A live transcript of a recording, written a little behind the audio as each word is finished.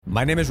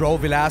My name is Raul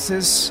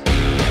Villacis,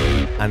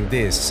 and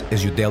this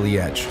is your Daily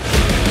Edge.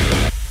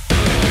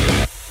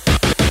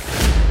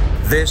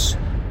 This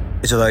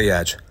is your Daily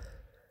Edge.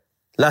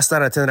 Last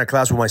night I attended a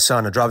class with my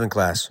son, a driving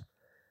class.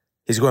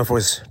 He's going for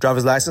his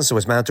driver's license, so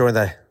it's mandatory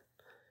that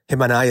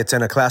him and I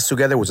attend a class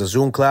together. It was a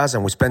Zoom class,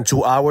 and we spent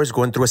 2 hours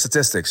going through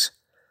statistics.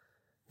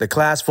 The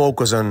class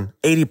focused on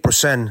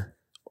 80%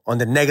 on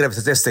the negative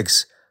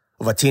statistics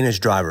of a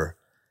teenage driver.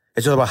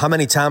 It's all about how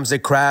many times they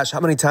crash, how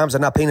many times they're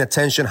not paying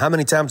attention, how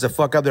many times they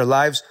fuck up their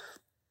lives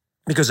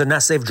because they're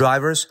not safe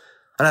drivers.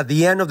 And at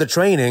the end of the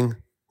training,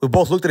 we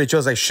both looked at each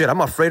other like, shit,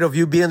 I'm afraid of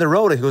you being on the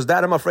road. He goes,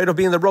 Dad, I'm afraid of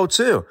being on the road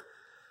too.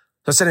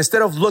 So I said,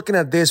 instead of looking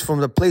at this from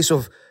the place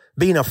of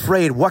being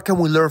afraid, what can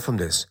we learn from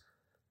this?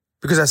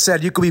 Because I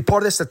said, you could be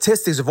part of the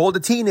statistics of all the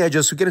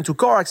teenagers who get into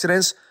car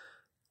accidents,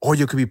 or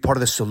you could be part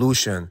of the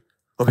solution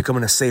of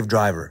becoming a safe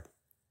driver.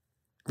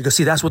 Because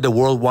see, that's what the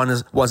world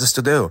wants us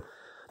to do.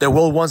 The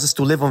world wants us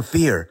to live on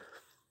fear.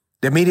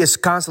 The media is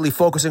constantly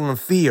focusing on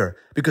fear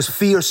because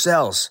fear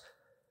sells.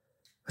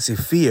 I see,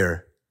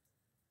 fear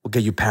will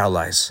get you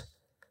paralyzed.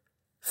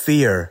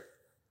 Fear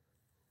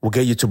will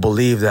get you to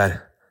believe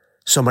that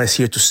somebody's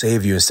here to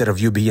save you instead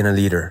of you being a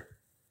leader.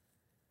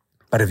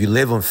 But if you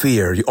live on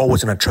fear, you're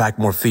always going to attract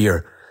more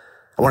fear.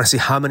 I want to see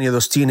how many of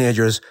those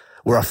teenagers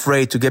were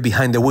afraid to get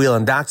behind the wheel,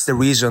 and that's the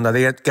reason that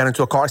they got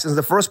into a car accident in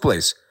the first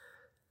place.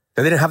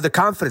 They didn't have the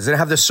confidence, they didn't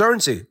have the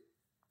certainty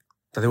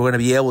that they were going to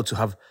be able to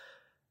have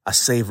a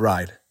safe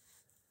ride.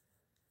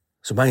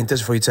 So my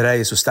intention for you today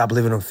is to stop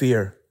living on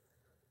fear.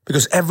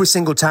 Because every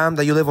single time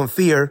that you live on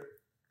fear,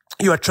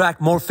 you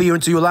attract more fear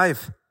into your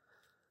life.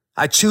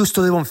 I choose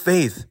to live on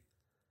faith.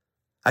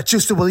 I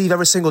choose to believe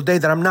every single day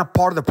that I'm not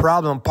part of the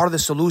problem, I'm part of the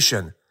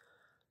solution.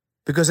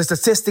 Because the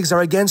statistics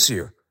are against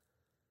you.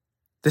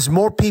 There's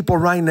more people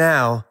right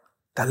now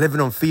that are living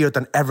on fear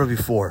than ever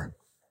before.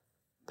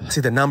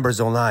 See, the numbers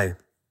don't lie.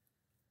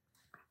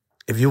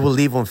 If you will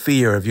live on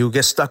fear, if you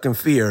get stuck in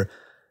fear,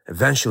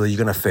 eventually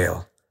you're going to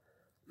fail.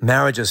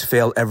 Marriages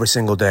fail every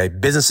single day.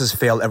 Businesses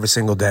fail every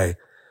single day.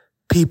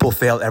 People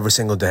fail every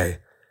single day.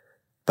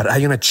 But are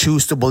you going to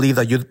choose to believe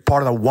that you're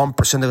part of the 1%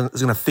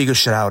 that's going to figure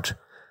shit out?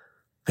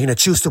 Are you going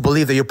to choose to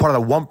believe that you're part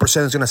of the 1%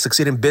 that's going to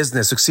succeed in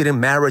business, succeed in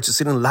marriage,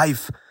 succeed in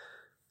life?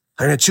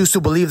 Are you going to choose to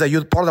believe that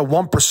you're part of the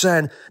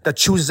 1% that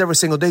chooses every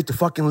single day to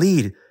fucking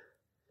lead?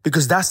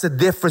 Because that's the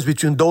difference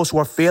between those who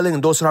are failing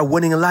and those who are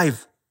winning in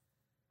life.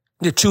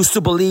 They choose to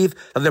believe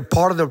that they're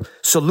part of the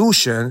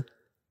solution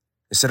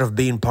instead of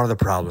being part of the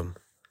problem.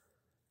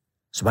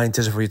 So my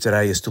intention for you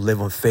today is to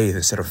live on faith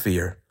instead of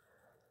fear.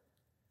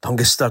 Don't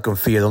get stuck on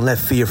fear. Don't let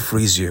fear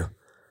freeze you.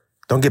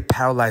 Don't get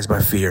paralyzed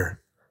by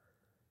fear.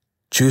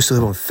 Choose to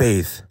live on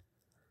faith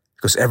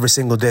because every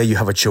single day you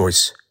have a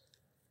choice.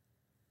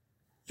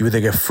 You either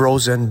get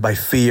frozen by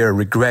fear,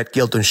 regret,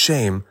 guilt, and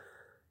shame,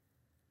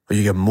 or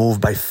you get moved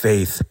by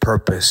faith,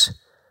 purpose,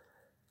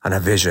 and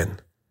a vision.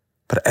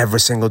 But every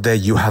single day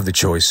you have the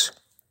choice.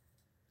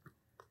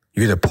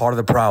 You're either part of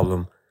the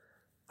problem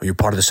or you're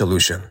part of the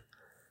solution.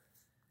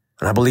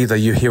 And I believe that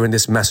you're hearing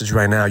this message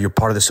right now. You're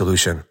part of the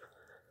solution.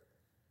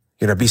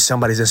 You're going to be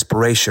somebody's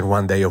inspiration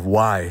one day of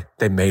why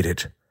they made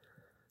it.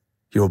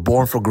 You were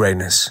born for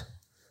greatness.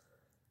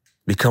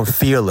 Become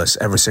fearless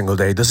every single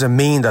day. It doesn't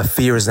mean that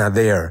fear is not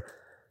there. It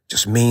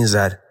just means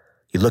that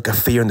you look at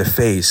fear in the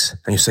face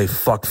and you say,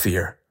 fuck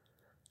fear.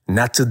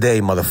 Not today,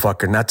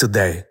 motherfucker. Not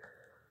today.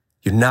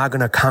 You're not going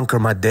to conquer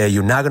my day.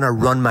 You're not going to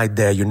run my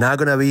day. You're not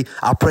going to be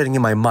operating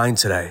in my mind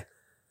today.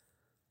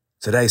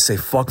 Today, say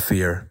fuck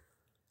fear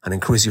and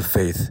increase your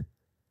faith.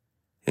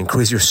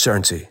 Increase your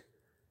certainty.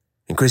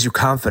 Increase your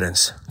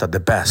confidence that the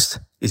best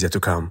is yet to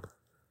come.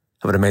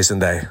 Have an amazing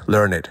day.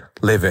 Learn it.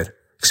 Live it.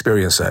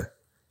 Experience it.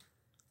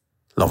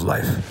 Love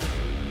life.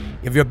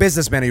 If you're a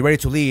businessman and you're ready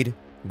to lead,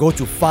 go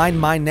to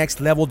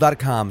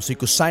findmynextlevel.com so you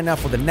can sign up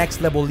for the Next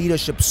Level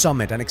Leadership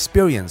Summit, an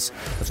experience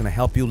that's going to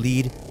help you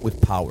lead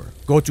with power.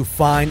 Go to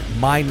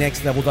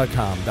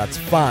findmynextlevel.com. That's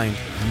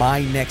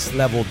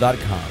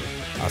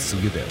findmynextlevel.com. I'll see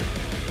you there.